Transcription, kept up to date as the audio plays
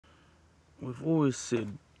We've always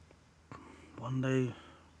said one day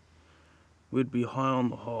we'd be high on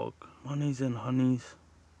the hog. Honeys and honeys.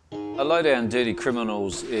 A Lowdown, Dirty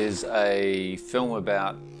Criminals is a film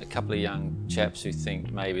about a couple of young chaps who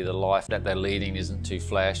think maybe the life that they're leading isn't too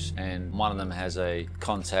flash, and one of them has a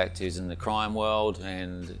contact who's in the crime world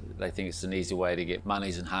and they think it's an easy way to get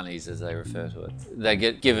monies and honeys, as they refer to it. They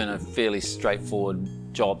get given a fairly straightforward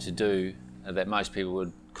job to do that most people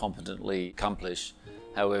would competently accomplish.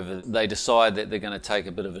 However, they decide that they're going to take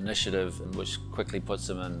a bit of initiative, which quickly puts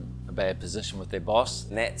them in a bad position with their boss.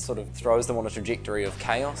 And that sort of throws them on a trajectory of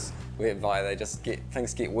chaos, whereby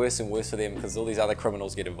things get worse and worse for them because all these other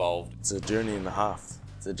criminals get involved. It's a journey and a half.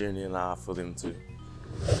 It's a journey and a half for them too.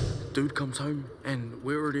 Dude comes home and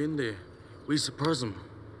we're already in there. We surprise him.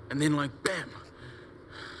 And then like, bam!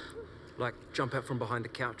 Like jump out from behind the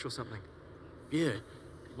couch or something? Yeah,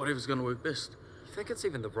 whatever's gonna work best. You think it's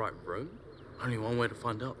even the right room? Only one way to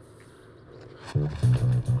find out.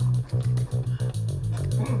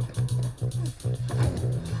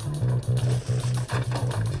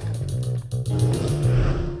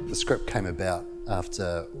 The script came about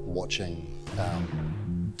after watching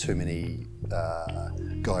too many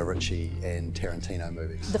Guy Ritchie and Tarantino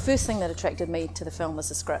movies. The first thing that attracted me to the film was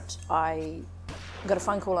the script. I got a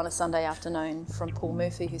phone call on a Sunday afternoon from Paul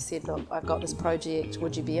Murphy, who said, look, I've got this project,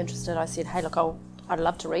 would you be interested? I said, hey, look, I'd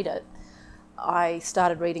love to read it. I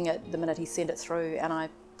started reading it the minute he sent it through, and I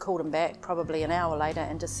called him back probably an hour later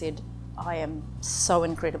and just said, I am so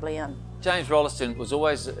incredibly in. James Rolleston was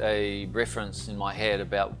always a reference in my head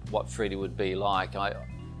about what Freddie would be like.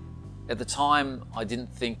 At the time, I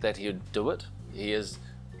didn't think that he would do it. He is,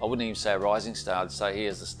 I wouldn't even say a rising star, I'd say he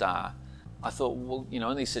is a star. I thought, well, you know,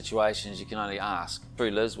 in these situations you can only ask. Through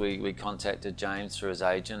Liz, we contacted James through his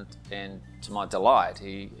agent, and to my delight,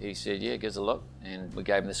 he said, yeah, give us a look. And we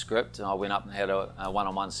gave him the script, and I went up and had a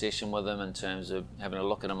one-on-one session with him in terms of having a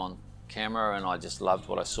look at him on camera, and I just loved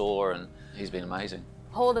what I saw, and he's been amazing.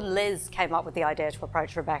 Paul and Liz came up with the idea to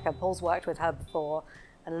approach Rebecca. Paul's worked with her before,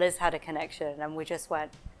 and Liz had a connection, and we just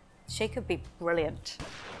went, she could be brilliant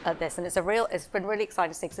at this. And it's been really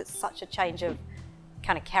exciting to see, because it's such a change of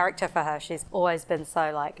kind of character for her. She's always been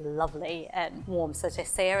so like lovely and warm. So to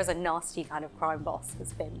see her as a nasty kind of crime boss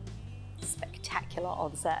has been spectacular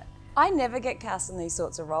on set. I never get cast in these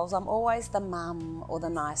sorts of roles. I'm always the mum or the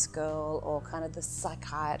nice girl or kind of the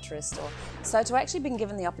psychiatrist. So to actually been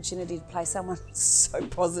given the opportunity to play someone so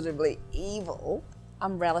positively evil,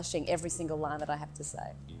 I'm relishing every single line that I have to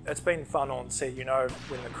say. It's been fun on set, you know,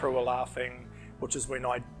 when the crew are laughing, which is when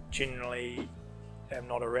I generally am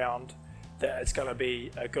not around, that it's going to be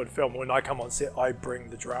a good film. When I come on set, I bring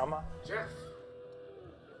the drama. Jeff.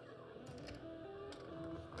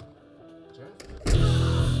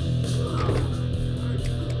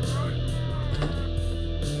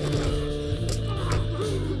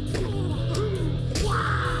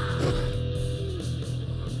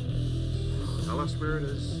 Tell us where it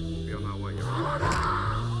is. We'll know what you're on.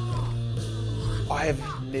 I have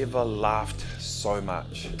never laughed so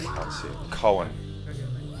much on set. Cohen.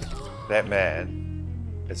 That man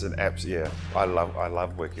is an absolute, yeah, I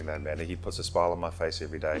love working with that man. He puts a smile on my face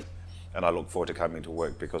every day, and I look forward to coming to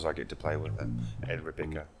work because I get to play with him and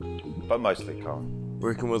Rebecca, but mostly Cohen.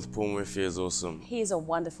 Working with Paul Murphy is awesome. He is a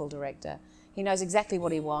wonderful director. He knows exactly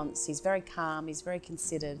what he wants. He's very calm, he's very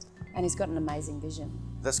considered, and he's got an amazing vision.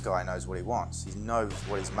 This guy knows what he wants. He knows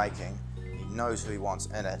what he's making, he knows who he wants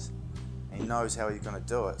in it, and he knows how he's going to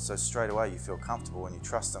do it. So straight away you feel comfortable and you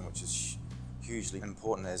trust him, which is hugely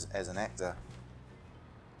important as an actor.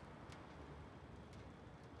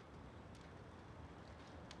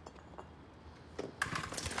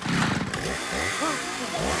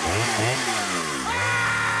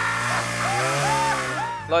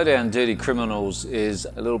 Lowdown, Dirty Criminals is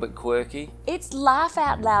a little bit quirky. It's laugh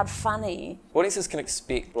out loud funny. Audiences can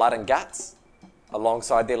expect blood and guts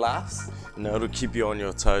alongside their laughs. You know, it'll keep you on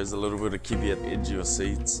your toes a little bit, to keep you at the edge of your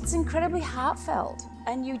seats. It's incredibly heartfelt,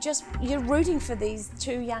 and you're rooting for these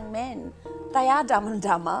two young men. They are dumb and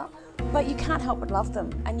dumber, but you can't help but love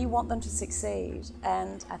them, and you want them to succeed,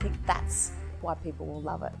 and I think that's why people will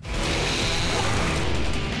love it.